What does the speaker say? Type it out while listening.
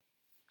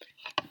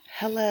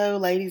Hello,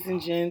 ladies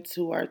and gents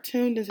who are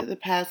tuned into the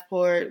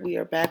Passport. We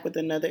are back with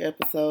another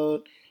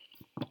episode.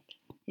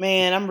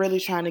 Man, I'm really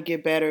trying to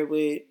get better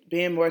with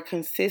being more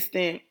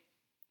consistent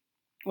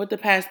with the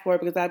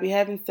Passport because I be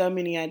having so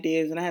many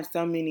ideas and I have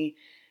so many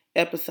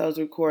episodes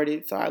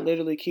recorded. So I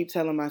literally keep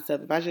telling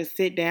myself if I just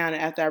sit down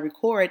and after I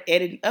record,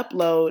 edit, and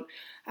upload,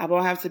 I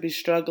won't have to be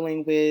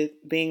struggling with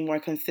being more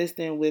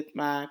consistent with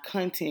my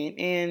content.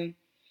 And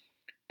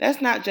that's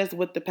not just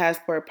with the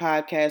Passport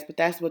podcast, but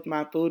that's with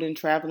my food and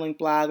traveling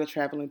blog and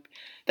traveling.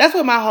 That's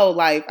with my whole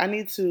life. I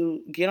need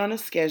to get on a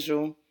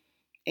schedule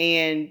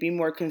and be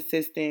more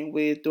consistent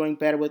with doing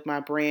better with my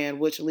brand,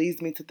 which leads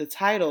me to the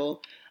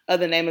title of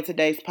the name of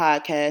today's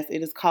podcast.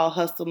 It is called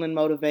Hustle and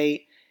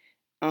Motivate.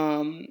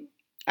 Um,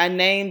 I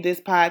named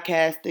this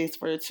podcast this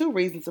for two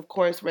reasons. Of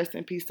course, rest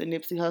in peace to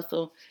Nipsey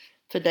Hussle.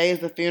 Today is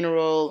the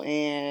funeral,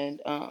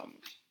 and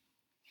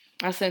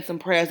I sent some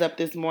prayers up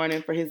this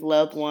morning for his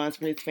loved ones,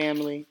 for his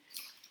family.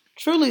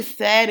 Truly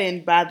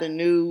saddened by the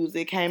news.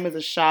 It came as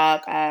a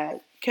shock.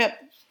 I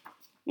kept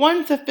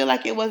wanting to feel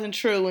like it wasn't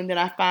true, and then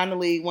I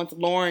finally, once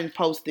Lauren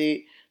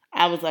posted,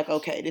 I was like,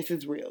 okay, this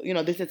is real.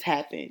 This has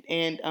happened,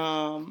 and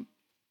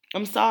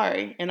I'm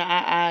sorry. And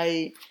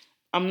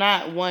I'm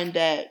not one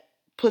that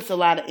puts a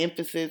lot of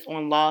emphasis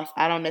on loss.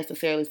 I don't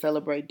necessarily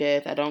celebrate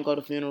death. I don't go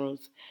to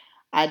funerals.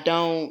 I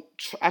don't.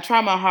 I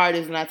try my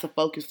hardest not to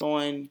focus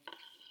on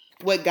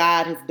what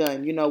God has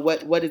done.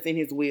 What is in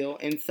His will,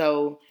 and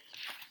so.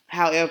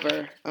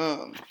 However,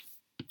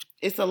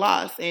 it's a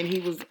loss, and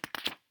he was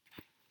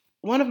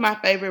one of my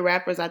favorite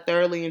rappers. I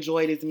thoroughly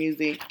enjoyed his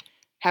music.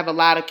 Have a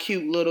lot of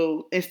cute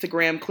little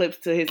Instagram clips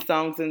to his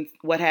songs and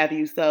what have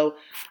you. So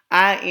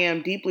I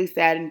am deeply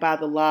saddened by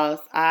the loss.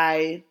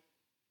 I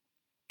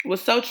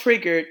was so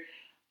triggered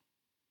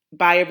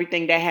by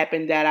everything that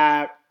happened that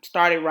I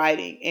started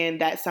writing.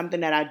 And that's something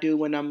that I do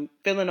when I'm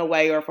feeling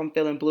away or if I'm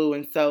feeling blue.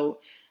 And so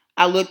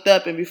I looked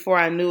up, and before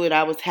I knew it,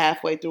 I was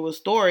halfway through a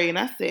story. And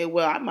I said,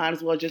 well, I might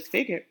as well just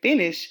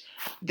finish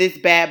this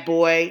bad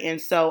boy. And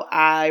so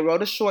I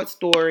wrote a short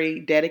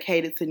story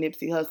dedicated to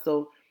Nipsey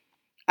Hussle.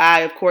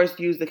 I, of course,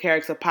 used the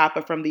character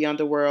Papa from the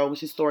Underworld, which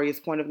his story is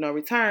Point of No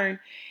Return.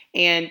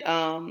 And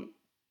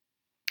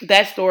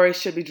that story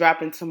should be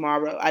dropping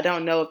tomorrow. I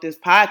don't know if this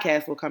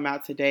podcast will come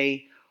out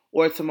today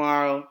or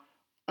tomorrow,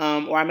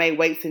 or I may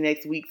wait till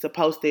next week to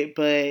post it,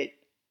 but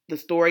the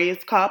story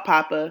is called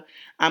Papa.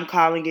 I'm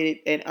calling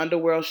it an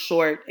Underworld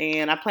short,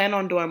 and I plan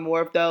on doing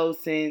more of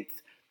those since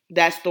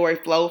that story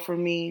flowed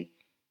from me.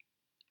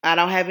 I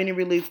don't have any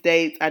release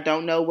dates. I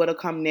don't know what'll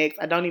come next.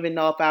 I don't even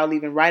know if I'll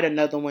even write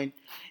another one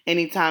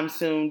anytime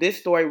soon. This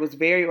story was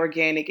very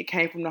organic. It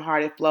came from the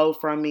heart. It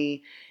flowed from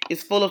me.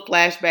 It's full of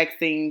flashback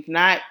scenes,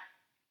 not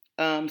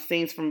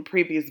scenes from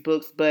previous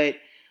books, but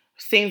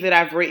scenes that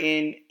I've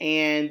written,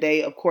 and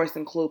they, of course,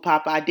 include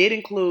Papa. I did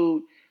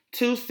include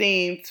one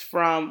scene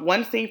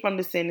from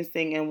the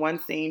sentencing and one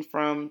scene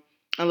from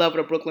In Love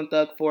with a Brooklyn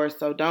Thug Force,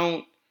 so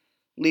don't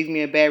leave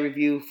me a bad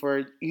review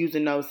for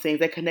using those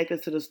scenes. They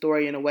connected to the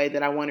story in a way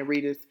that I wanted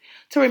readers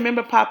to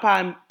remember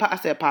Papa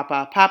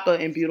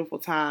in beautiful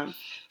times.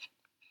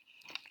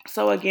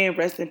 So again,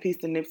 rest in peace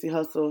to Nipsey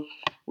Hussle.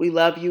 We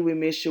love you, we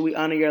miss you, we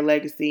honor your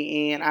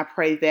legacy, and I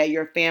pray that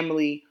your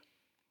family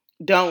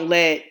don't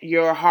let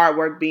your hard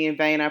work be in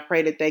vain. I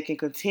pray that they can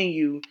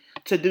continue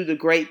to do the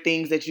great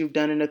things that you've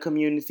done in the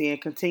community and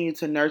continue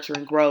to nurture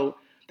and grow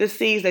the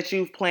seeds that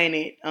you've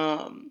planted.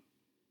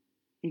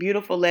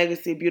 Beautiful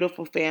legacy,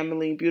 beautiful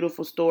family,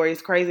 beautiful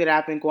stories. Crazy that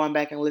I've been going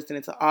back and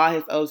listening to all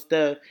his old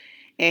stuff.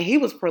 And he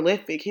was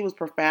prolific. He was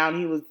profound.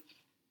 He was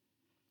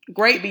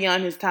great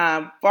beyond his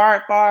time.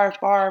 Far, far,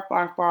 far,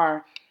 far,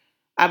 far.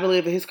 I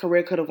believe that his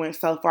career could have went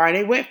so far, and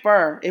it went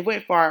far. It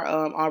went far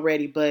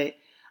already. But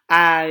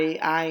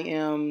I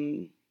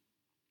am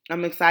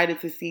I'm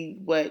excited to see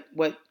what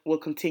will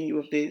continue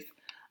with this.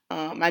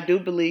 I do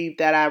believe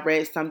that I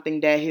read something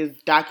that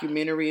his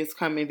documentary is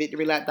coming,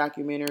 Victory Lap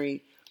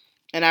documentary,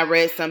 and I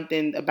read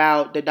something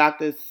about the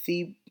Dr.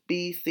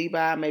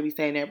 Seba, maybe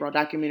saying that wrong,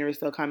 documentary is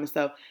still coming.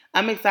 So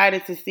I'm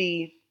excited to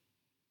see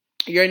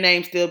your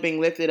name still being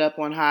lifted up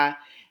on high,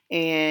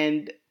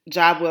 and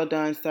job well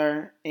done,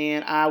 sir.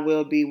 And I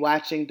will be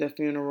watching the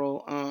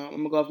funeral. I'm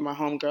gonna go over to my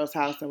homegirl's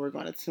house and we're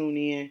gonna tune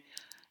in.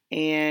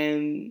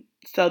 And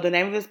so the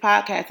name of this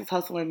podcast is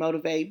Hustle and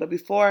Motivate. But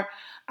before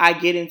I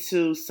get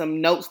into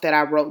some notes that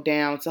I wrote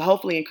down to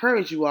hopefully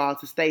encourage you all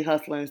to stay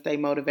hustling and stay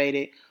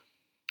motivated,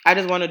 I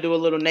just want to do a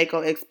little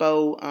NACO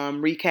Expo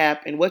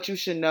recap and what you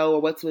should know or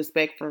what to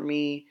expect from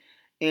me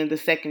in the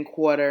second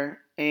quarter.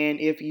 And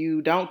if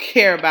you don't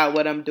care about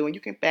what I'm doing, you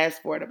can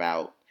fast forward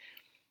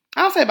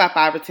I'll say about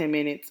 5 or 10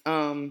 minutes.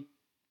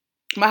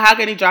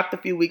 Mahogany dropped a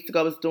few weeks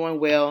ago. It's doing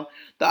well.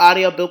 The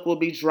audiobook will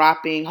be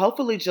dropping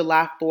hopefully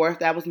July 4th.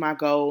 That was my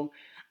goal.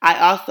 I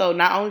also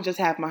not only just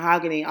have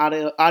Mahogany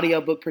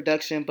audiobook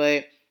production,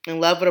 but In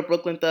Love with a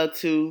Brooklyn Thug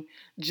 2,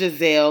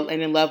 Giselle,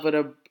 and In Love with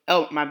a...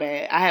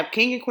 I have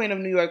King and Queen of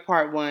New York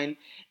Part 1,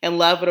 In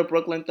Love with a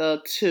Brooklyn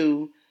Thug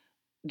 2,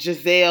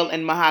 Giselle,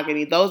 and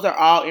Mahogany. Those are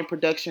all in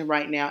production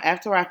right now.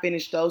 After I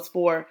finish those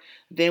 4,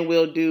 then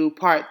we'll do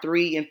part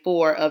 3 and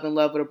 4 of In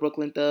Love with a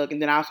Brooklyn Thug,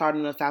 and then I'll start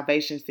on the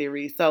Salvation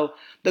series. So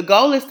the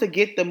goal is to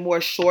get the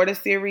more shorter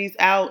series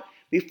out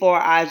before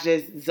I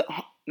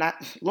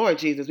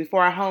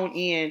before I hone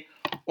in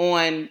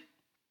on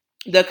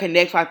the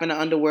Connect Life in the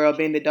Underworld,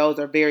 being that those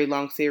are very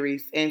long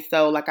series. And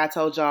so, like I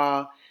told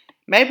y'all,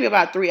 maybe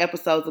about 3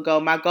 episodes ago,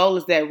 my goal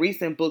is that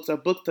recent books or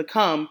books to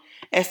come,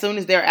 as soon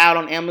as they're out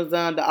on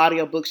Amazon, the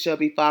audiobooks shall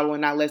be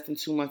following not less than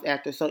 2 months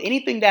after. So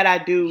anything that I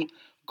do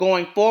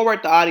going forward,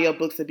 the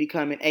audiobooks will be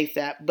coming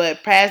ASAP.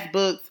 But past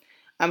books,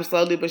 I'm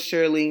slowly but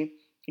surely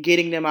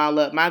getting them all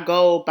up. My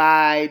goal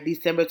by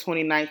December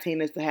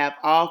 2019 is to have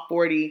all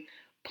 40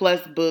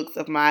 plus books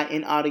of mine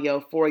in audio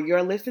for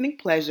your listening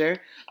pleasure.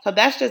 So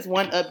that's just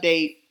one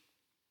update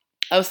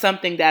of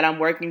something that I'm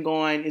working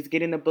on, is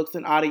getting the books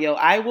in audio.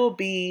 I will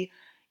be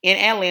in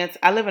Atlanta.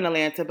 I live in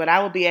Atlanta, but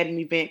I will be at an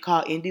event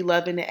called Indie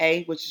Love in the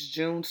A, which is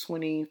June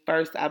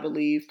 21st, I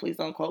believe. Please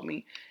don't quote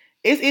me.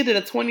 It's either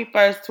the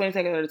 21st,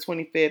 22nd, or the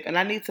 25th, and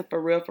I need to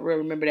for real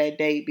remember that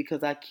date,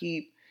 because I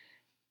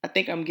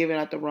think I'm giving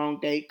out the wrong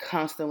date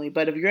constantly.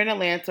 But if you're in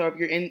Atlanta, or if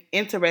you're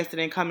interested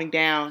in coming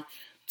down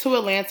to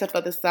Atlanta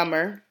for the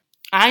summer,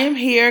 I am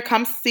here.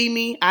 Come see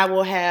me. I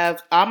will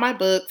have all my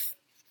books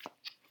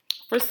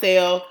for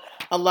sale,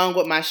 along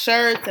with my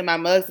shirts and my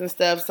mugs and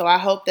stuff. So I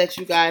hope that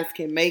you guys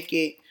can make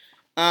it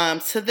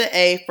to the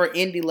A for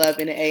Indie Love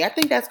in the A. I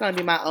think that's going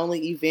to be my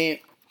only event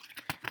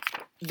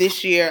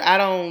this year. I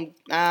don't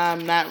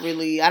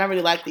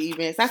really like the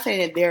events. Not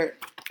saying that they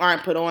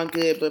aren't put on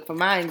good, but for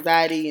my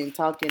anxiety and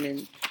talking,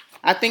 and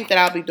I think that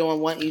I'll be doing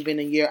one event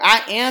a year.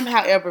 I am,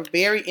 however,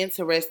 very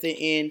interested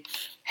in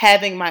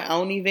having my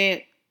own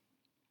event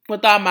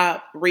with all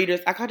my readers.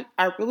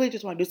 I really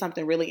just want to do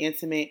something really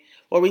intimate,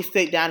 where we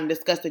sit down and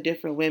discuss the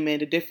different women,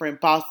 the different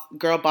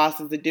girl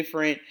bosses, the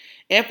different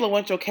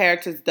influential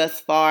characters thus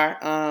far.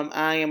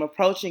 I am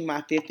approaching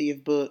my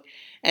 50th book,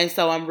 and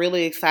so I'm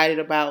really excited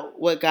about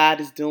what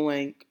God is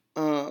doing.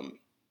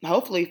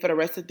 Hopefully for the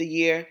rest of the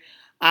year.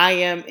 I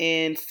am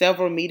in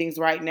several meetings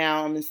right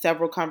now. I'm in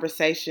several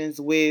conversations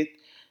with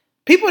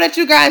people that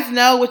you guys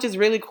know, which is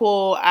really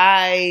cool.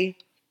 I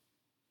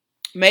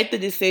made the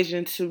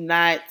decision to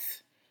not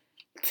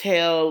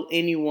tell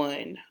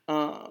anyone.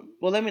 Well,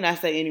 let me not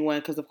say anyone,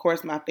 because of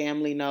course my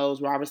family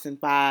knows. Robertson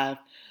 5,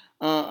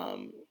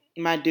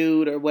 my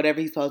dude, or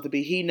whatever he's supposed to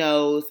be, he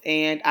knows,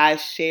 and I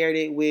shared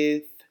it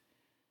with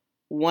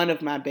one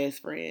of my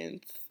best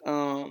friends.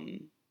 But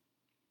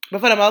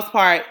for the most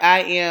part,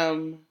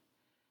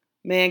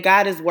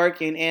 God is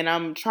working, and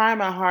I'm trying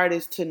my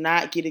hardest to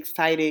not get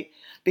excited,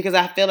 because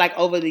I feel like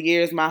over the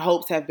years my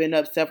hopes have been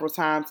up several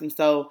times, and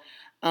so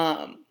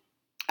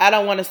I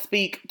don't want to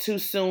speak too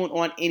soon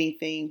on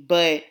anything,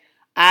 but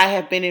I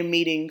have been in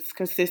meetings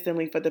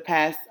consistently for the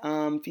past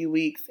few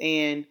weeks,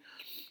 and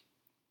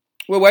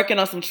we're working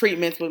on some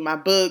treatments with my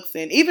books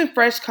and even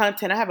fresh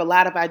content. I have a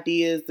lot of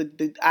ideas.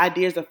 The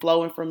ideas are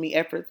flowing from me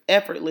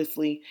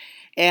effortlessly,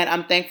 and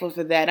I'm thankful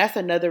for that. That's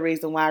another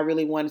reason why I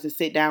really wanted to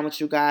sit down with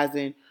you guys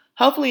and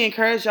hopefully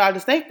encourage y'all to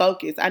stay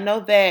focused. I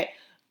know that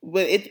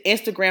with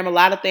Instagram, a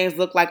lot of things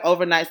look like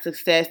overnight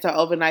success to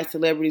overnight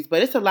celebrities,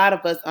 but it's a lot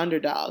of us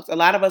underdogs. A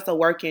lot of us are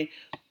working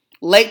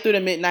late through the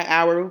midnight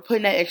hour. We're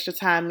putting that extra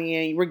time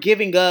in. We're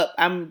giving up.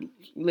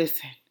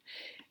 Listen,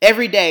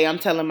 every day I'm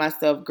telling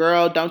myself,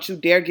 girl, don't you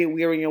dare get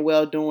weary in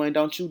well doing.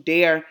 Don't you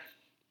dare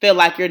feel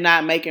like you're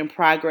not making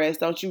progress.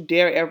 Don't you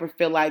dare ever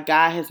feel like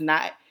God has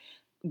not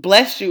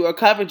blessed you or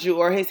covered you,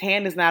 or his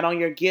hand is not on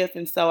your gift.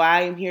 And so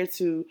I am here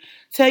to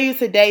tell you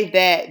today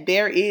that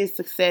there is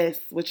success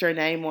with your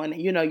name on it.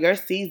 You know, your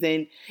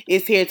season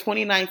is here.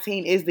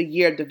 2019 is the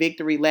year of the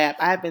victory lap.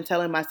 I have been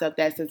telling myself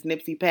that since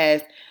Nipsey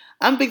passed.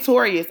 I'm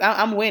victorious.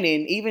 I'm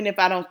winning. Even if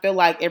I don't feel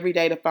like every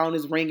day the phone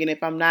is ringing,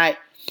 if I'm not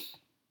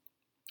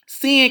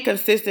seeing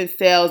consistent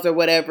sales or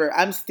whatever,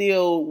 I'm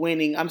still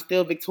winning. I'm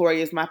still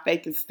victorious. My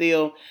faith is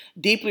still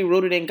deeply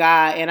rooted in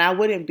God, and I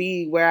wouldn't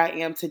be where I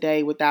am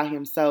today without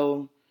him.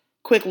 So,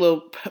 quick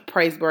little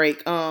praise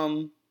break.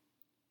 I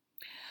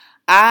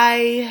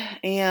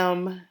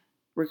am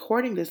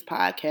recording this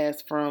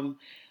podcast from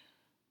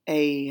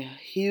a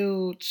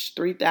huge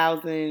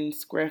 3,000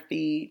 square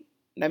feet.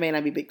 That may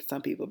not be big to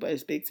some people, but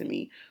it's big to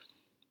me.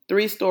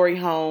 3-story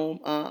home.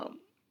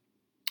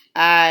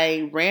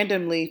 I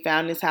randomly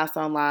found this house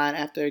online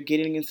after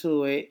getting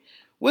into it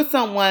with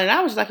someone, and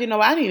I was like, you know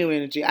what, I need new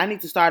energy. I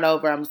need to start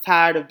over. I'm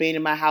tired of being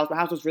in my house. My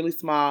house was really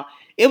small.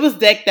 It was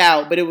decked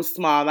out, but it was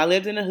small. I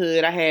lived in the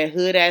hood. I had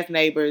hood-ass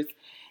neighbors,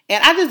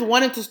 and I just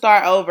wanted to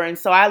start over. And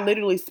so I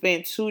literally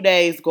spent 2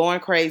 days going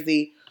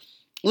crazy,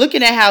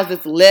 looking at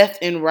houses left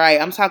and right.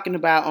 I'm talking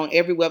about on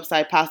every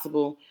website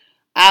possible.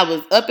 I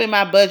was upping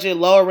my budget,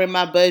 lowering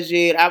my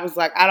budget. I was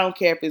like, I don't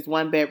care if it's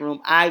 1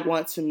 bedroom. I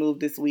want to move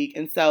this week.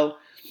 And so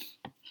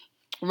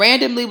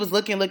randomly was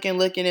looking.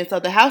 And so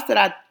the house that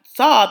I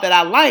saw that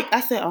I liked,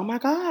 I said, oh my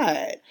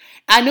God.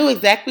 I knew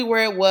exactly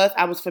where it was.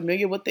 I was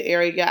familiar with the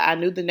area. I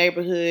knew the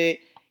neighborhood,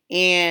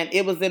 and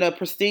it was in a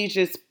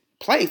prestigious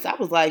place. I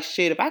was like,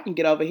 shit, if I can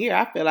get over here,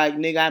 I feel like,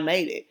 nigga, I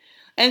made it.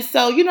 And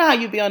so, you know how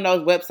you be on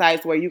those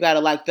websites where you got to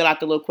like fill out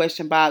the little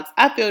question box?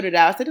 I filled it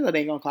out. I said, this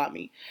ain't going to call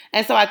me.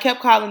 And so I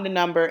kept calling the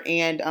number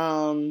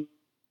and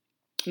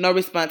no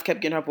response,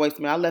 kept getting her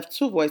voicemail. I left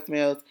 2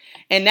 voicemails.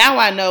 And now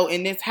I know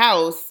in this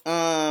house,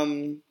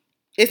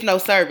 it's no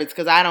service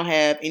because I don't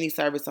have any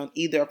service on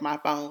either of my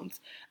phones.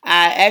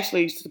 I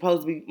actually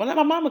supposed to be, well,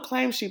 my mama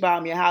claims she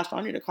bought me a house, so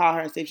I need to call her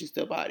and see if she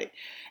still bought it.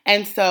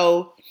 And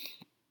so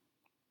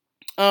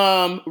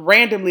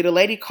randomly the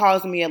lady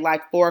calls me at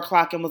like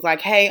 4:00 and was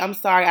like, hey, I'm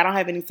sorry, I don't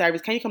have any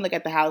service. Can you come look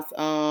at the house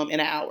in an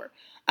hour?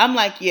 I'm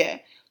like, yeah.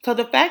 So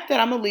the fact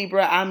that I'm a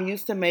Libra, I'm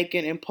used to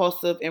making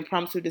impulsive,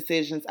 impromptu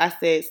decisions. I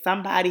said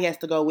somebody has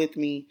to go with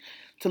me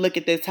to look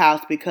at this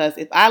house because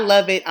if I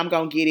love it, I'm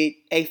going to get it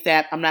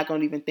ASAP. I'm not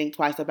going to even think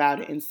twice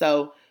about it. And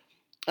so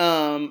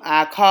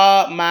I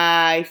called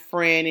my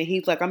friend and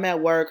he's like, I'm at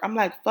work. I'm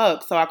like,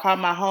 fuck. So I called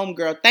my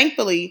homegirl.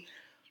 Thankfully,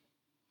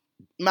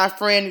 my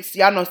friend,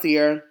 y'all know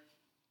Sierra.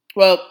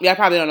 Well, y'all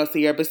probably don't know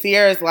Sierra, but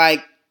Sierra is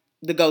like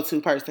the go-to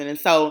person. And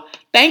so,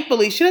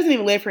 thankfully, she doesn't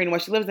even live here anymore.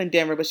 She lives in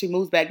Denver, but she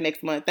moves back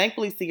next month.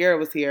 Thankfully, Sierra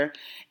was here.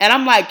 And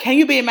I'm like, can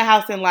you be in my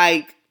house in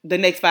like the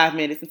next 5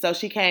 minutes? And so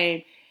she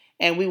came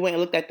and we went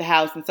and looked at the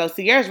house. And so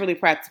Sierra's really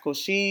practical.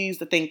 She's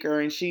the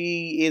thinker and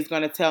she is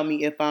going to tell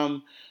me if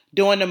I'm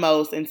doing the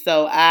most. And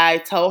so I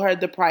told her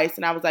the price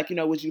and I was like,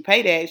 would you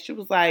pay that? She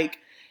was like,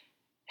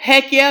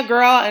 heck yeah,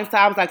 girl. And so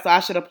I was like, so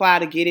I should apply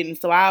to get it. And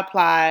so I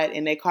applied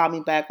and they called me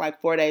back like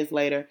 4 days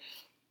later.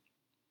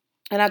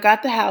 And I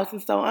got the house,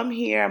 and so I'm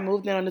here. I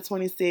moved in on the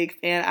 26th,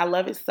 and I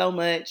love it so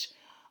much.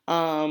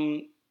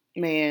 Um,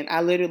 Man,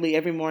 I literally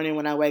every morning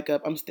when I wake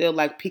up, I'm still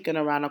like peeking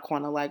around the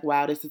corner, like,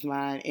 wow, this is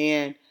mine.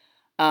 And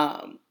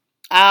um,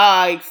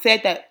 I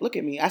said that. Look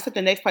at me. I said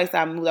the next place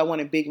I moved, I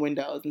wanted big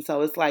windows, and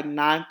so it's like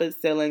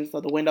 9-foot ceilings, so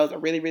the windows are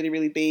really, really,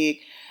 really big.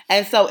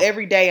 And so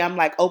every day I'm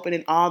like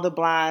opening all the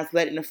blinds,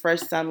 letting the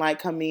fresh sunlight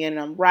come in,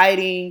 and I'm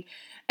writing,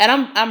 and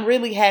I'm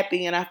really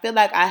happy. And I feel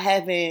like I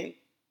haven't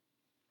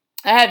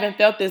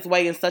felt this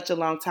way in such a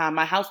long time.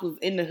 My house was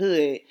in the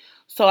hood,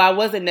 so I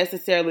wasn't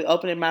necessarily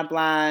opening my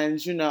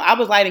blinds. I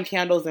was lighting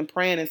candles and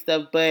praying and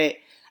stuff, but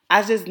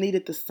I just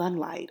needed the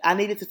sunlight. I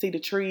needed to see the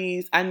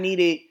trees. I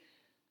needed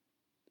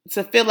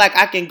to feel like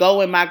I can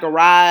go in my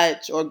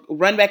garage or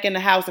run back in the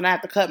house and I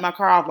have to cut my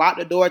car off, lock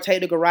the door,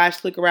 take the garage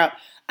clicker out.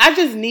 I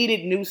just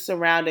needed new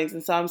surroundings,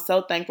 and so I'm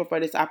so thankful for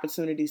this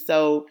opportunity.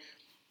 So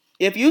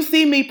if you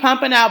see me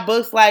pumping out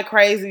books like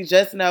crazy,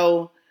 just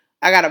know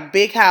I got a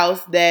big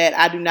house that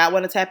I do not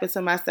want to tap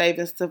into my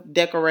savings to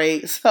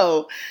decorate.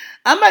 So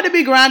I'm about to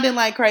be grinding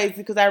like crazy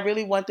because I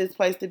really want this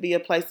place to be a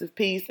place of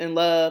peace and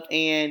love.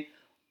 And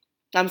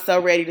I'm so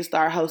ready to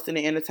start hosting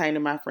and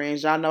entertaining my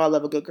friends. Y'all know I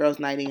love a good girls'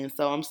 night in.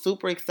 So I'm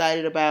super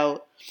excited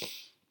about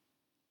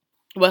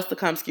what's to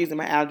come. Excuse me,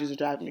 my allergies are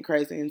driving me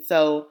crazy. And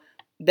so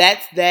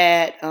that's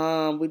that.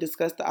 We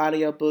discussed the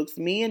audio books.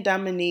 Me and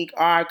Dominique,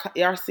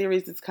 our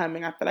series is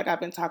coming. I feel like I've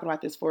been talking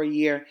about this for a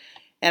year.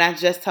 And I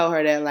just told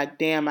her that, like,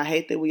 damn, I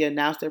hate that we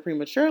announced it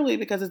prematurely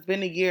because it's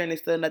been a year and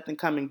there's still nothing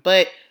coming.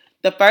 But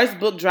the first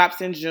book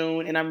drops in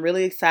June, and I'm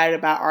really excited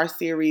about our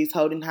series,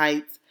 Holding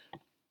Heights.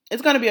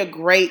 It's going to be a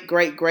great,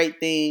 great,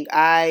 great thing.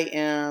 I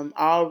am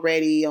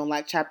already on,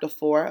 like, chapter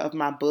 4 of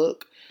my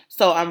book.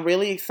 So I'm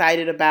really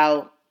excited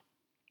about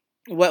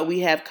what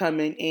we have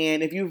coming.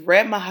 And if you've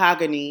read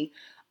Mahogany,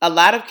 a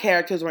lot of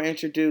characters were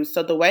introduced.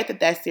 So the way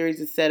that series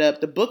is set up,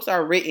 the books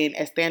are written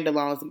as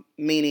standalones,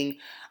 meaning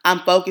I'm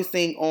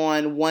focusing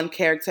on one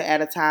character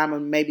at a time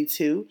or maybe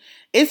 2.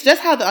 It's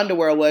just how the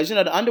Underworld was.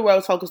 The Underworld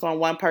was focused on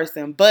one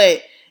person,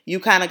 but you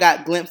kind of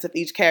got a glimpse of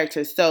each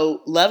character.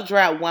 So Love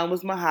Drought 1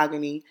 was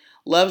Mahogany.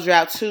 Love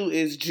Drought 2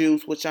 is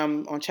Juice, which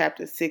I'm on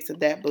chapter 6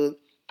 of that book.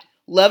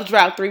 Love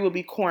Drought 3 will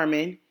be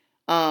Corman,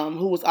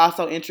 who was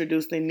also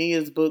introduced in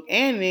Nia's book,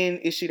 and then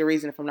Is She the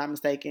Reason, if I'm not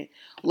mistaken.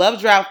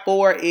 Love Drought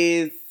 4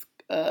 is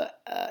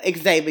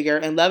Xavier,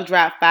 and Love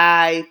Drought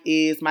 5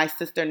 is my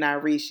sister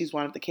Nyree. She's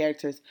one of the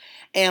characters.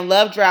 And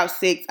Love Drought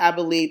 6, I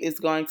believe, is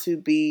going to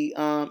be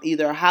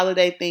either a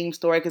holiday themed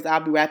story because I'll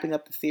be wrapping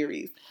up the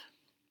series.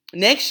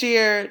 Next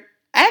year,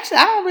 actually,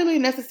 I don't really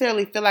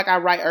necessarily feel like I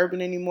write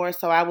urban anymore,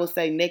 so I will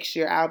say next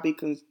year I'll be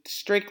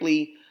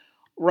strictly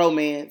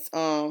romance.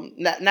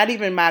 Not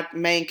even my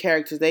main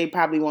characters. They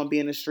probably won't be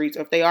in the streets.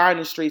 Or if they are in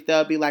the streets,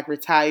 they'll be like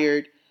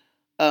retired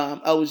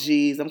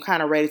OGs. I'm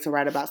kind of ready to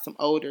write about some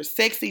older,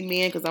 sexy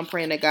men because I'm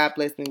praying that God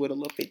bless me with a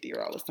little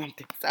 50-year-old or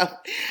something. So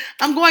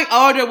I'm going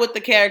older with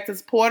the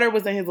characters. Porter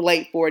was in his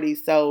late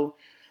 40s, so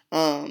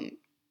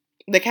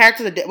the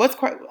characters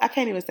I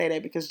can't even say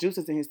that because Juice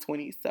is in his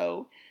 20s.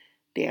 So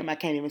damn, I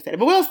can't even say that.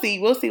 But we'll see.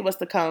 We'll see what's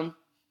to come.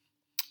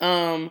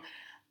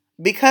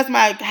 Because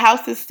my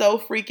house is so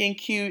freaking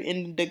cute,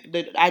 and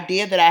the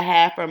idea that I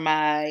have for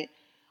my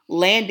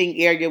landing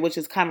area, which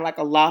is kind of like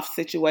a loft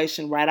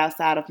situation right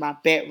outside of my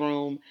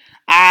bedroom,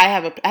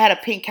 I had a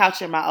pink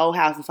couch in my old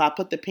house, and so I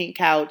put the pink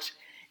couch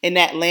in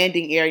that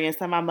landing area. And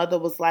so my mother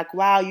was like,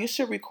 "Wow, you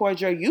should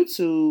record your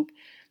YouTube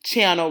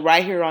channel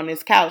right here on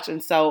this couch."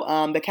 And so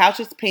the couch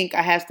is pink.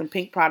 I have some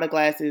pink Prada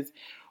glasses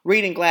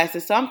reading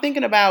glasses. So I'm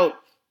thinking about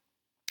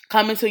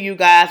coming to you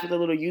guys with a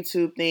little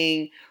YouTube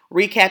thing,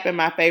 recapping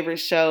my favorite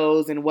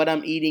shows and what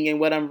I'm eating and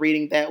what I'm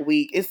reading that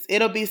week.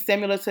 It'll be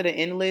similar to the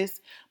Endless,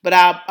 but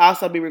I'll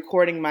also be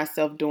recording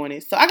myself doing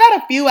it. So I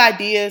got a few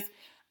ideas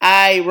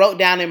I wrote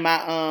down in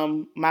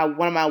my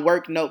one of my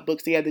work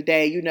notebooks the other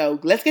day.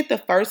 Let's get the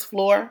first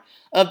floor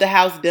of the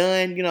house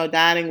done.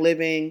 Dining,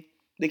 living,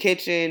 the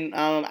kitchen.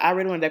 I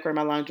really want to decorate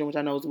my laundry room, which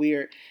I know is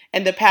weird,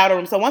 and the powder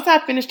room. So once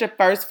I finish the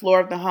first floor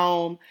of the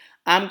home,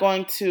 I'm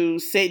going to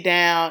sit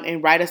down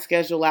and write a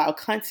schedule out, a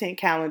content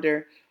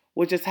calendar,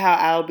 which is how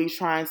I'll be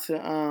trying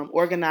to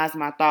organize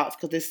my thoughts,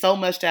 because there's so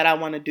much that I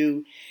want to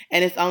do,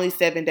 and it's only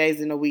 7 days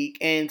in a week.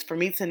 And for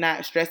me to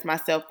not stress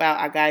myself out,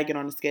 I got to get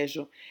on the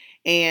schedule.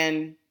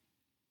 And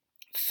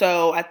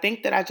so I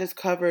think that I just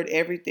covered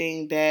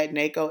everything that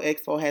NACO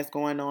Expo has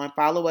going on.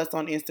 Follow us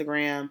on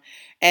Instagram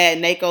at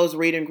NACO's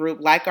Reading Group.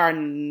 Like our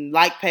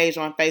page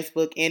on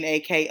Facebook,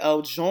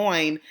 NAKO.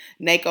 Join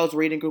NACO's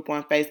Reading Group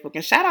on Facebook.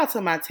 And shout out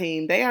to my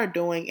team. They are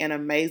doing an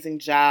amazing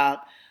job.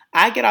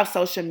 I get off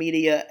social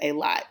media a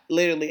lot.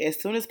 Literally, as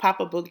soon as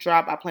Papa Book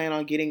drop, I plan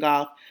on getting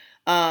off.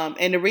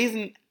 And the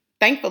reason,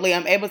 thankfully,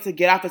 I'm able to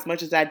get off as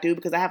much as I do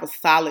because I have a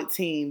solid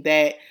team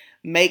that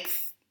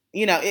makes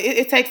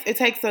it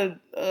takes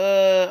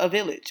a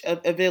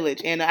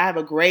village, and I have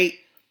a great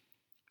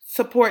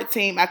support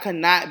team. I could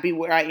not be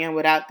where I am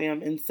without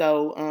them, and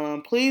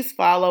so please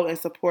follow and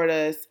support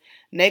us.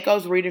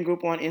 NACO's Reading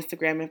Group on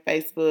Instagram and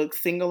Facebook,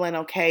 Single and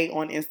Okay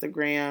on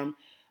Instagram,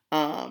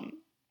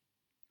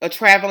 A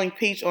Traveling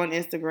Peach on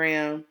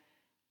Instagram.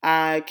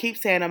 I keep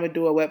saying I'm gonna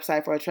do a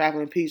website for A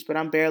Traveling Peach, but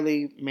I'm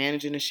barely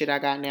managing the shit I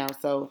got now.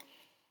 So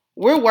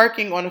we're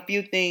working on a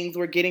few things.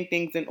 We're getting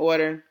things in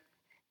order.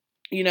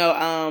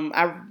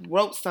 I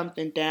wrote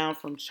something down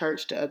from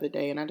church the other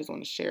day, and I just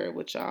want to share it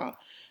with y'all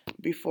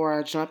before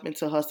I jump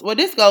into Hussle. Well,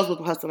 this goes with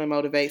Hustle and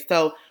Motivate.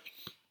 So,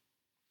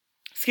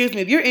 excuse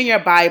me, if you're in your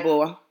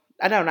Bible,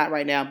 I know not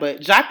right now, but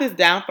jot this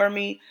down for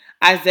me,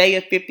 Isaiah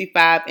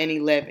 55 and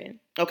 11.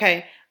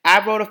 Okay?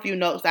 I wrote a few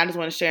notes. I just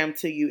want to share them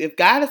to you. If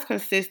God is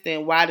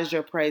consistent, why does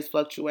your praise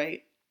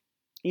fluctuate?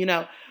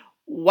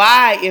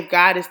 Why, if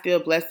God is still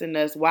blessing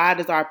us, why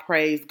does our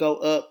praise go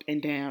up and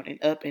down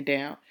and up and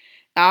down?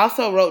 I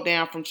also wrote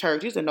down from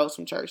church. These are notes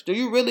from church. Do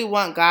you really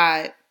want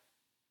God,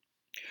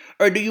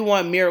 or do you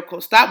want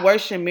miracles? Stop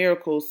worshiping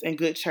miracles in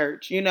good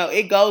church.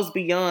 It goes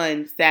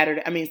beyond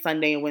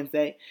Sunday and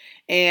Wednesday.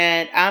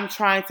 And I'm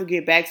trying to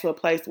get back to a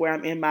place where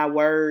I'm in my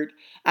word.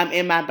 I'm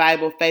in my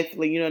Bible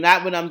faithfully.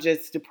 Not when I'm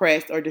just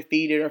depressed or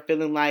defeated or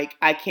feeling like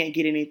I can't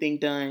get anything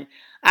done.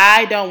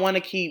 I don't want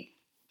to keep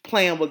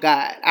playing with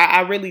God.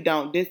 I really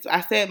don't. I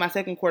said my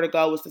second quarter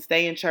goal was to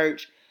stay in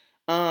church,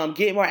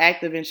 get more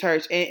active in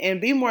church,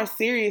 and be more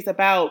serious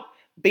about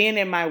being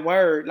in my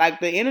word. Like,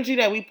 the energy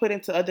that we put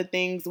into other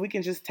things, we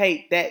can just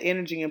take that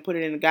energy and put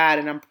it into God,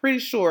 and I'm pretty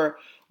sure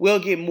we'll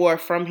get more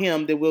from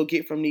Him than we'll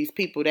get from these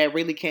people that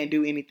really can't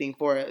do anything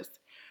for us.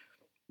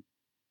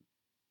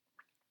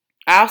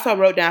 I also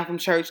wrote down from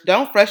church,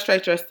 don't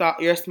frustrate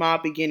your small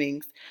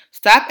beginnings.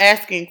 Stop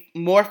asking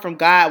more from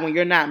God when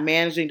you're not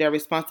managing the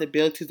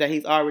responsibilities that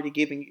He's already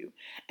given you.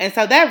 And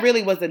so that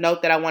really was the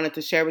note that I wanted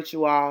to share with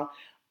you all.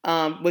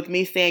 With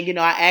me saying,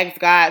 I asked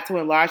God to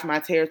enlarge my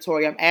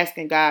territory. I'm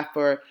asking God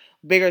for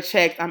bigger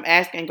checks. I'm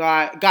asking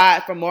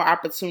God for more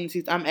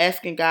opportunities. I'm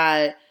asking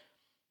God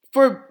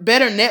for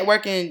better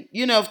networking,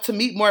 to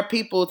meet more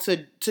people,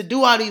 to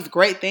do all these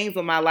great things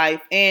in my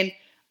life. And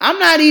I'm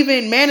not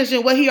even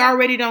managing what He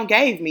already done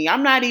gave me.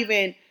 I'm not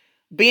even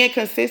being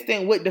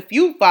consistent with the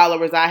few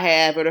followers I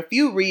have or the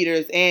few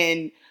readers.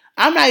 And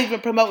I'm not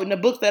even promoting the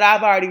books that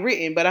I've already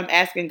written, but I'm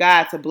asking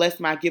God to bless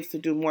my gifts to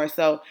do more.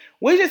 So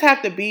we just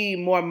have to be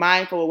more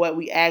mindful of what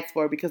we ask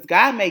for, because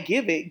God may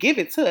give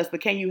it to us,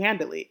 but can you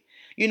handle it?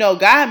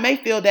 God may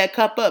fill that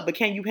cup up, but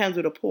can you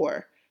handle the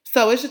pour?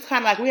 So it's just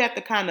kind of like we have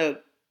to kind of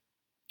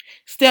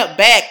step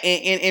back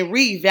and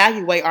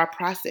reevaluate our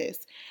process.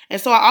 And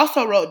so I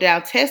also wrote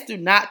down, tests do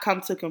not come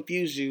to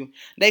confuse you.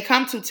 They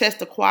come to test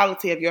the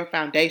quality of your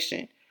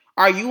foundation.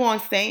 Are you on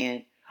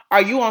sand?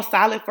 Are you on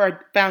solid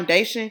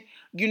foundation?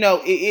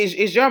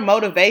 Is your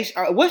motivation,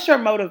 or what's your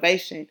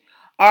motivation?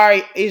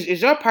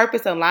 Is your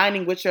purpose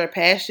aligning with your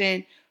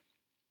passion?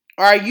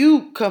 Are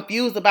you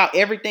confused about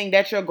everything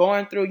that you're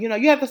going through?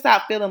 You have to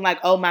stop feeling like,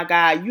 oh my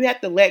God, you have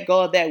to let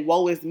go of that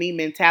woe is me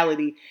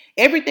mentality.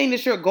 Everything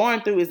that you're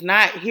going through is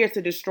not here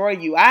to destroy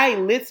you.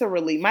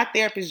 My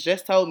therapist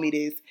just told me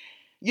this.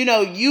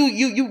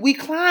 We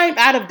climb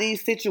out of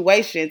these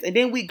situations, and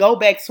then we go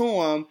back to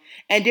them,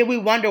 and then we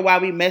wonder why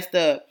we messed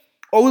up,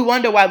 or we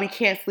wonder why we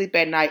can't sleep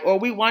at night, or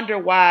we wonder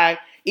why,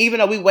 even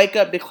though we wake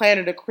up declaring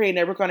a decree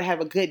that we're going to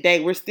have a good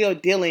day, we're still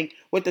dealing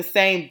with the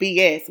same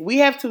BS. We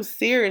have to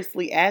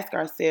seriously ask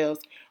ourselves,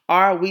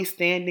 are we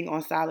standing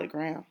on solid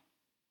ground?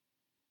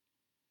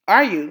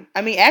 Are you?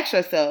 Ask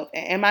yourself,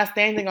 am I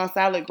standing on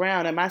solid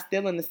ground? Am I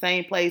still in the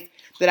same place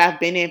that I've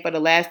been in for the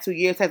last 2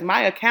 years? Has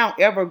my account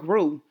ever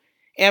grew?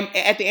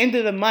 At the end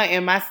of the month,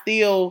 am I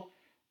still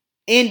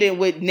ending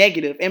with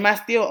negative? Am I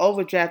still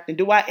overdrafting?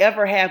 Do I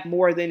ever have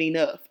more than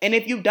enough? And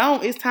if you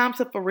don't, it's time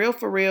to for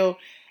real,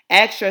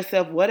 ask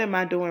yourself, what am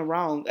I doing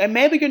wrong? And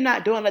maybe you're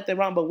not doing nothing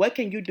wrong, but what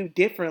can you do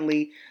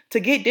differently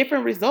to get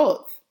different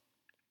results?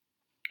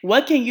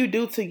 What can you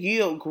do to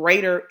yield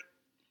greater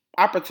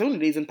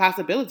opportunities and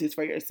possibilities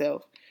for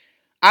yourself?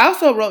 I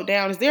also wrote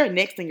down, is there a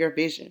next in your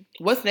vision?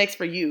 What's next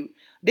for you?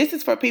 This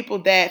is for people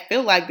that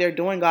feel like they're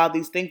doing all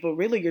these things, but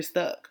really you're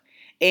stuck.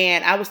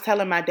 And I was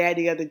telling my dad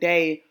the other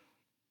day,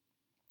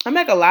 I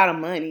make a lot of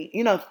money.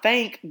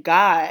 Thank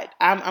God.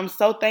 I'm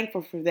so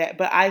thankful for that.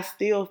 But I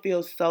still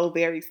feel so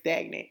very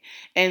stagnant.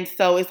 And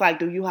so it's like,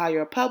 do you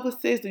hire a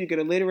publicist? Do you get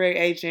a literary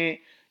agent?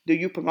 Do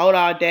you promote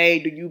all day?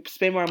 Do you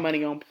spend more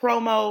money on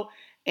promo?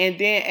 And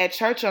then at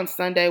church on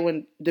Sunday,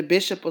 when the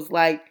bishop was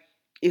like,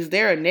 is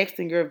there a next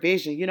in your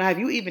vision? Have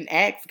you even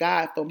asked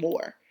God for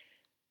more?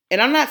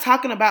 And I'm not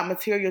talking about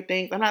material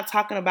things. I'm not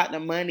talking about the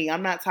money.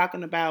 I'm not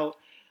talking about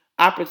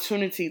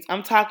opportunities.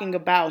 I'm talking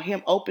about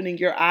Him opening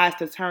your eyes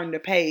to turn the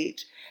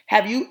page.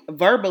 Have you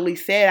verbally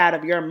said out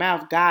of your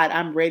mouth, God,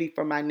 I'm ready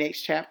for my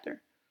next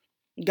chapter?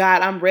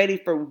 God, I'm ready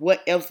for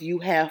what else you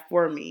have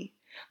for me.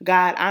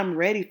 God, I'm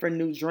ready for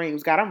new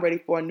dreams. God, I'm ready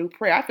for a new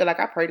prayer. I feel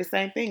like I pray the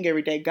same thing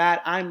every day. God,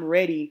 I'm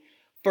ready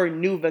for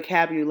new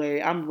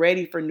vocabulary. I'm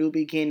ready for new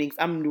beginnings.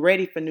 I'm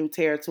ready for new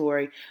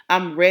territory.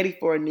 I'm ready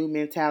for a new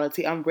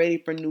mentality. I'm ready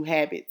for new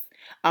habits.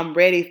 I'm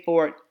ready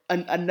for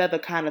another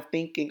kind of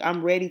thinking.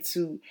 I'm ready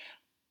to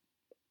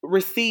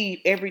receive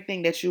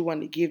everything that you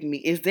want to give me.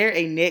 Is there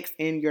a next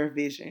in your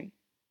vision?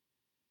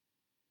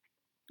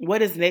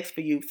 What is next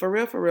for you? For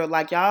real.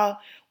 Like, y'all,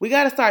 we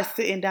got to start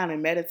sitting down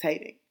and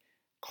meditating.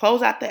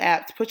 Close out the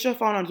apps. Put your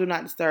phone on Do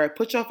Not Disturb.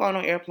 Put your phone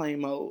on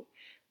airplane mode.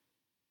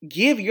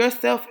 Give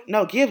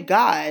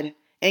God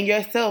and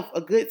yourself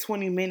a good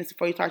 20 minutes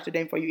before you start your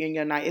day, before you end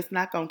your night. It's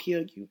not going to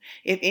kill you.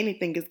 If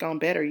anything, it's going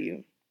to better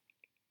you.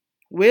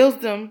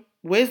 Wisdom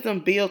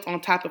builds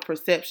on top of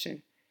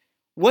perception.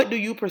 What do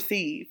you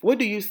perceive? What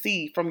do you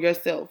see from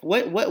yourself?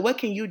 What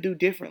can you do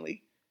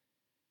differently?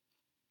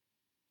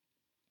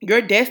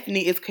 Your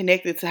destiny is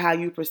connected to how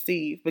you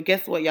perceive. But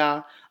guess what,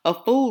 y'all? A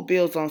fool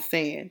builds on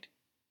sand.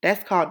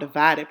 That's called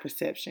divided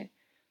perception.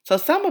 So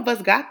some of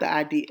us got the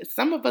ideas.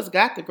 Some of us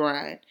got the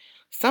grind.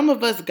 Some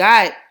of us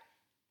got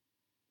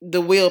the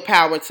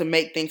willpower to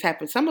make things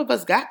happen. Some of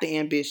us got the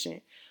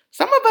ambition.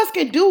 Some of us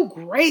can do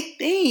great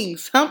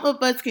things. Some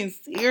of us can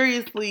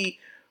seriously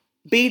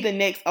be the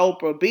next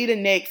Oprah, be the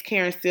next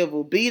Karen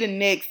Civil, be the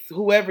next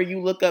whoever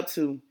you look up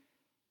to.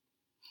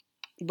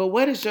 But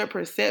what is your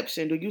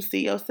perception? Do you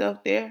see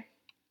yourself there?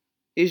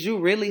 Is you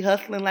really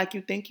hustling like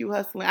you think you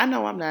hustling? I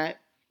know I'm not.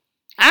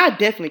 I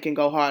definitely can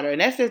go harder. And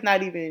that's just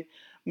not even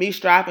me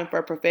striving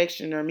for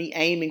perfection or me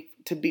aiming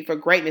to be for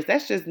greatness.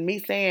 That's just me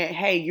saying,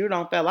 hey, you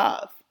don't fell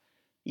off.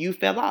 You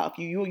fell off.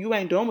 You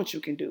ain't doing what you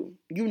can do.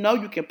 You know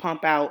you can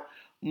pump out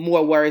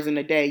more words in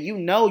a day. You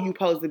know you're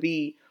supposed to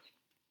be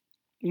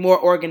more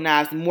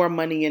organized, more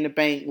money in the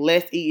bank,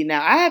 less eating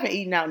out. I haven't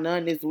eaten out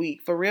none this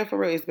week. For real,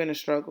 it's been a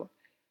struggle.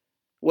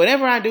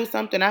 Whenever I do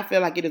something, I feel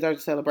like it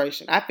deserves a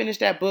celebration. I finished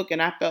that book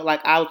and I felt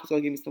like I was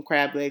going to give me some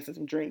crab legs and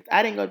some drinks.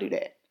 I didn't go do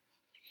that.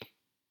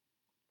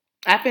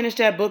 I finished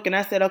that book and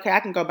I said, okay,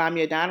 I can go buy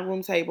me a dining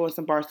room table and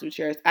some bar stool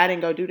chairs. I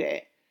didn't go do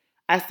that.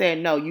 I said,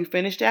 no, you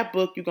finish that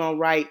book. You're going to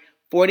write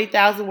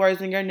 40,000 words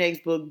in your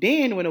next book.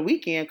 Then when the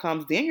weekend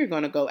comes, then you're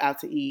going to go out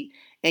to eat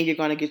and you're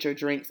going to get your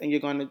drinks and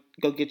you're going to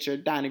go get your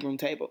dining room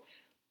table.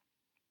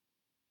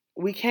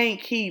 We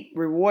can't keep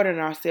rewarding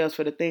ourselves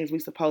for the things we're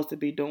supposed to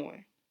be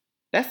doing.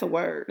 That's a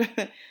word.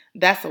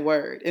 That's a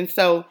word. And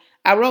so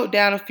I wrote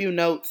down a few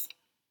notes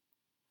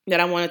that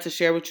I wanted to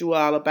share with you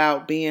all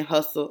about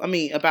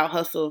about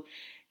hustle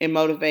and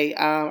motivate.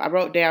 I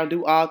wrote down,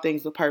 do all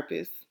things with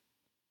purpose.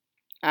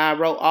 I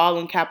wrote all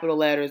in capital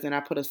letters and I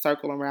put a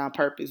circle around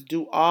purpose.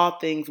 Do all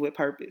things with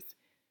purpose.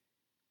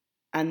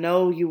 I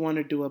know you want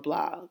to do a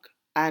blog.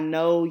 I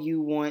know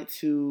you want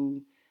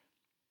to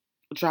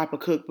drop a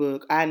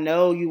cookbook. I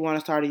know you want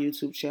to start a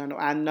YouTube channel.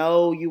 I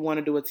know you want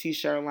to do a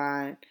t-shirt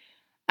line.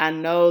 I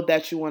know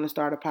that you want to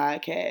start a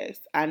podcast.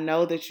 I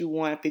know that you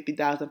want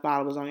 50,000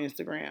 followers on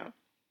Instagram.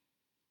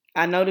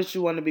 I know that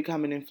you want to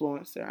become an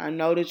influencer. I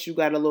know that you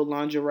got a little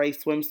lingerie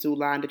swimsuit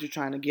line that you're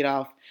trying to get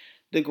off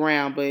the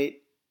ground, but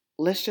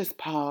let's just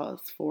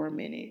pause for a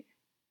minute.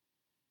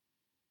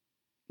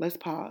 Let's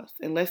pause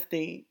and let's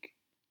think.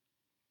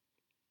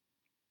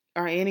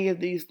 Are any of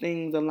these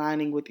things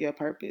aligning with your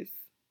purpose?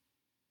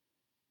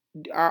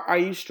 Are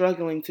you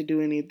struggling to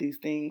do any of these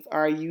things?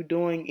 Are you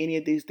doing any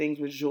of these things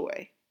with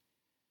joy?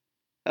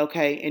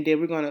 Okay, and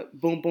then we're going to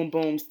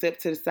boom, step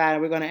to the side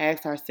and we're going to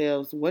ask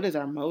ourselves, what is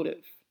our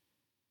motive?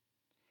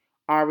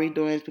 Are we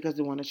doing this because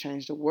we want to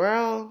change the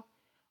world?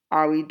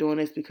 Are we doing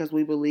this because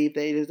we believe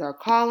that it is our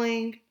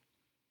calling?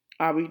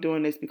 Are we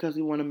doing this because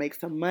we want to make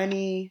some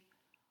money?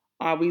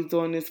 Are we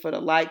doing this for the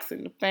likes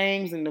and the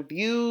fames and the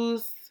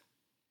views?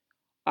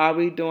 Are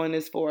we doing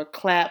this for a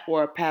clap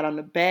or a pat on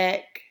the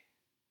back?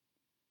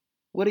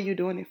 What are you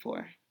doing it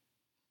for?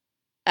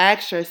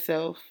 Ask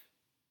yourself,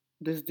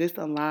 does this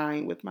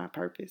align with my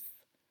purpose?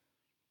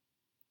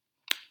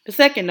 The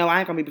second no, I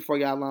ain't gonna be before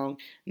y'all long.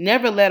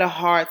 Never let a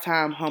hard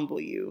time humble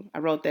you. I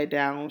wrote that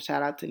down.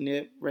 Shout out to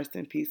Nip. Rest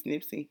in peace,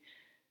 Nipsey.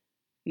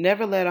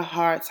 Never let a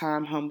hard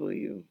time humble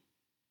you.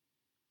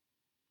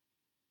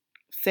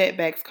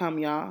 Setbacks come,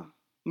 y'all.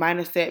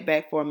 Minor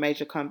setback for a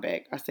major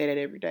comeback. I say that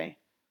every day.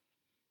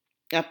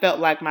 I felt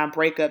like my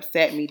breakup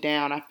sat me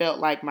down. I felt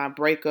like my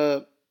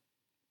breakup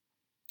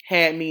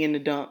had me in the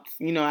dumps.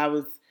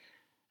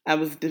 I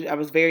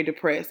was very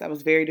depressed. I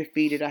was very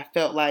defeated. I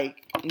felt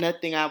like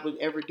nothing I would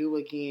ever do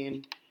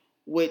again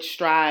would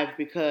strive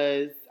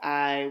because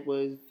I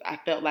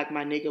felt like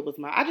my nigga was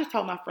my I just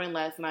told my friend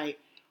last night,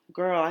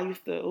 girl, I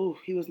used to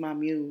he was my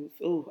muse.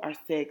 Ooh, our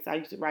sex. I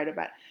used to write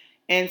about it.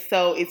 And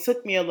so it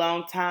took me a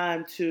long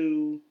time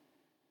to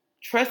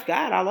trust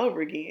God all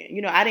over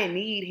again. I didn't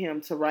need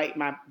him to write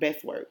my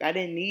best work. I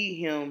didn't need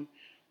him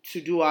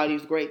to do all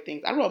these great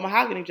things. I wrote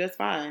Mahogany just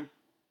fine.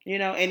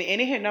 And it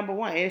hit number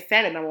one. And it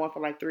sat at number one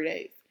for like 3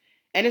 days.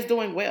 And it's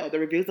doing well. The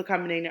reviews are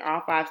coming in. They're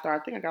all 5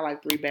 stars. I think I got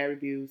like 3 bad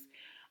reviews.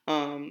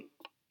 Um,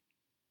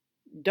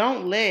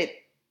 don't let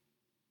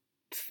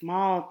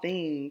small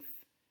things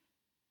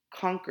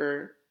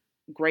conquer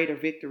greater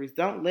victories.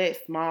 Don't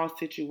let small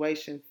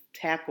situations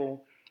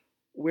tackle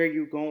where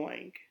you're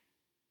going.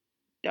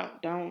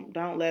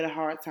 Don't let a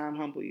hard time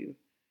humble you.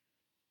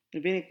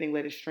 If anything,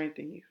 let it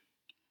strengthen you.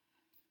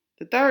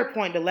 The third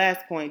point, the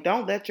last point,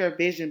 don't let your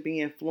vision be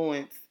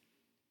influenced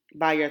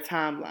by your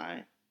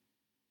timeline.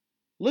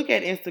 Look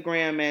at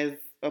Instagram as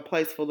a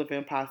place full of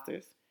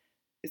imposters.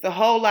 It's a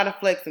whole lot of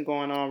flexing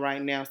going on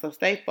right now, so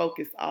stay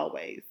focused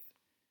always.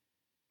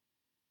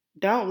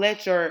 Don't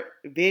let your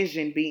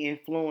vision be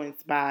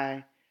influenced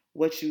by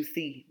what you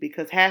see,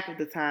 because half of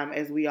the time,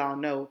 as we all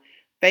know,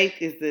 faith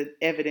is the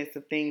evidence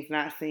of things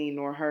not seen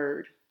nor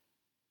heard.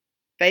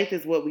 Faith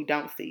is what we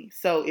don't see.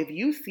 So if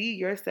you see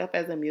yourself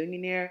as a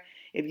millionaire,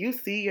 if you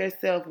see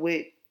yourself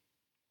with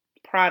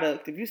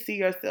product, if you see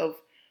yourself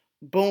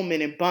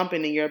booming and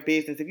bumping in your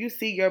business, if you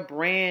see your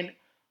brand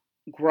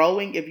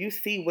growing, if you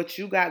see what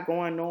you got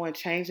going on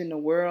changing the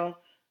world,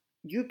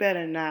 you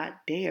better not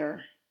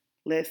dare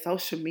let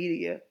social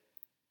media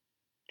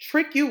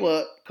trick you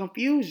up,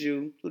 confuse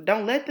you.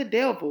 Don't let the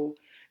devil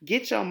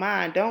get your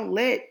mind. Don't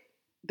let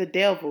the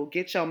devil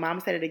get your mind. I'm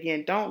gonna say it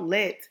again. Don't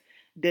let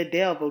the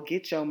devil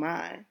get your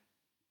mind.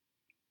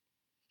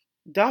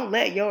 Don't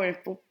let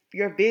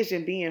your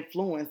vision be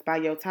influenced by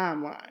your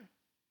timeline.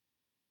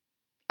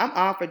 I'm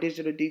all for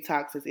digital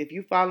detoxes. If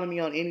you follow me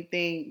on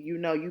anything, you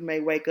know you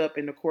may wake up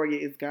and the Coria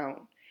is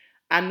gone.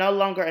 I no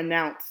longer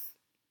announce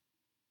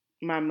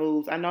my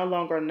moves. I no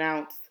longer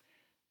announce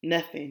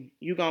nothing.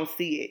 You gonna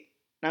see it.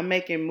 I'm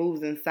making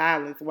moves in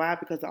silence. Why?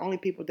 Because the only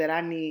people that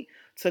I need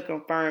to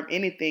confirm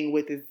anything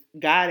with is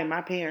God and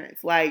my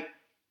parents. Like,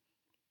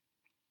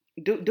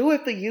 do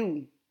it for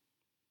you.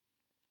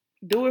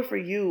 Do it for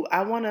you.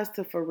 I want us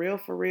to for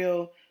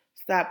real,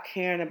 stop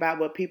caring about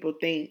what people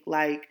think.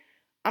 Like,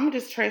 I'm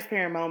just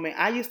transparent moment.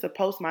 I used to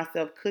post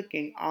myself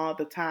cooking all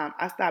the time.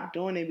 I stopped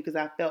doing it because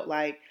I felt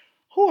like,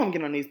 who I'm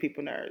getting on these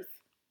people's nerves.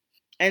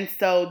 And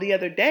so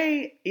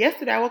yesterday,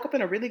 I woke up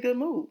in a really good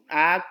mood.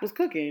 I was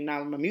cooking.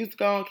 Now my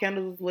music on,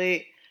 candles was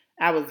lit.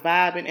 I was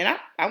vibing, and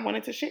I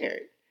wanted to share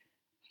it.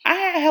 I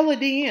had hella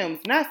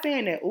DMs. Not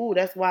saying that,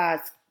 that's why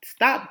I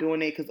stopped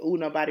doing it because,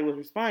 nobody was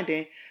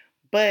responding.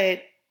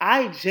 But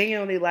I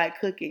genuinely like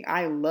cooking.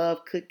 I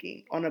love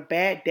cooking. On a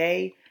bad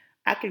day,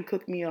 I can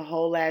cook me a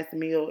whole ass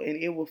meal and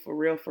it will for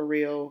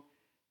real,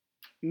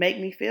 make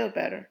me feel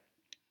better.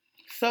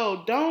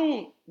 So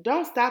don't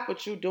stop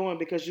what you're doing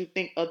because you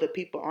think other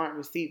people aren't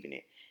receiving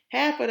it.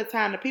 Half of the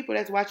time, the people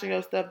that's watching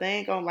your stuff, they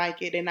ain't gonna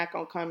like it. They're not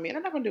gonna come in.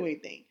 They're not gonna do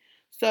anything.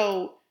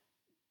 So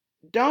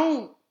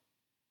don't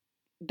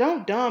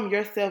don't dumb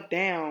yourself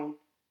down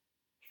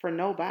for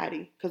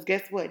nobody. Cause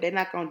guess what? They're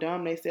not gonna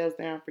dumb themselves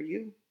down for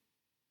you.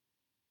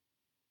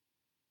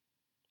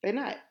 They're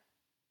not.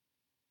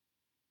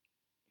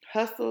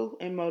 Hustle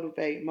and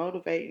motivate.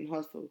 Motivate and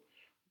hustle.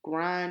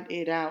 Grind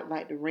it out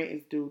like the rent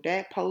is due.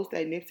 That post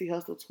that Nipsey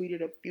Hussle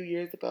tweeted a few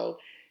years ago,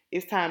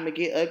 it's time to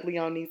get ugly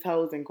on these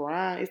hoes and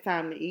grind. It's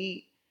time to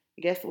eat.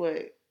 Guess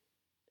what?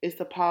 It's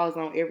a pause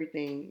on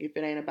everything if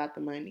it ain't about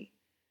the money.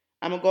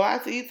 I'm gonna go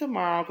out to eat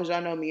tomorrow because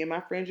y'all know me and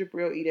my friend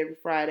Jabril eat every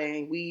Friday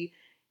and we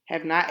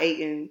have not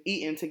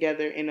eaten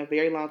together in a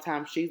very long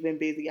time. She's been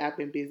busy, I've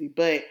been busy,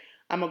 but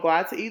I'm gonna go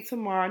out to eat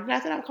tomorrow. And then I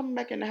said I'm coming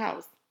back in the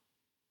house.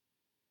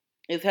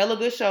 It's hella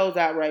good shows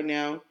out right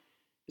now.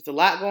 It's a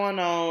lot going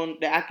on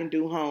that I can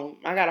do home.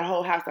 I got a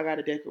whole house I got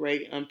to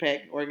decorate,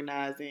 unpack,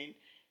 organize, and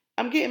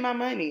I'm getting my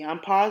money. I'm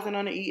pausing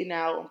on the eating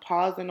out. I'm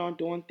pausing on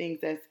doing things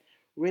that's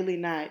really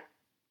not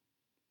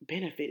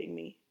benefiting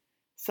me.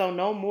 So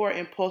no more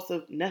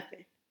impulsive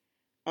nothing.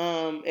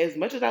 As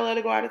much as I let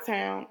it go out of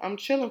town, I'm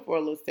chilling for a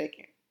little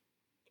second.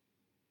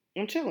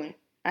 I'm chilling.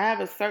 I have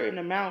a certain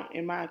amount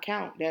in my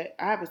account that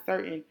I have a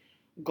certain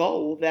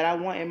goal that I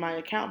want in my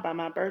account by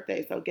my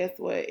birthday. So guess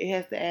what? It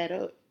has to add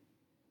up.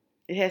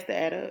 It has to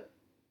add up.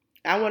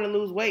 I want to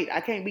lose weight.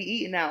 I can't be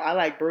eating out. I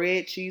like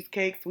bread,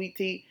 cheesecake, sweet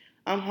tea.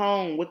 I'm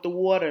home with the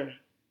water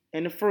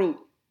and the fruit.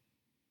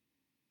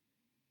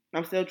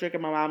 I'm still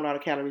drinking my mom and all the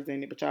calories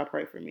in it, but y'all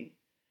pray for me.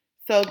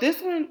 So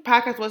this one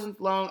podcast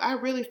wasn't long. I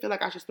really feel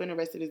like I should spend the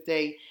rest of this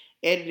day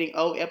editing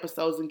old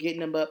episodes and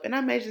getting them up. And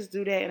I may just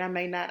do that and I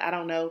may not. I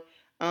don't know.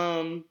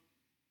 Um,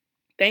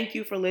 Thank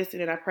you for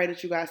listening. I pray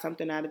that you got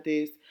something out of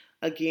this.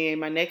 Again,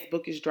 my next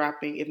book is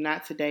dropping, if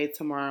not today,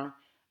 tomorrow.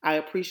 I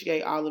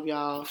appreciate all of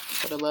y'all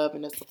for the love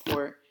and the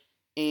support.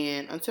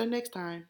 And until next time.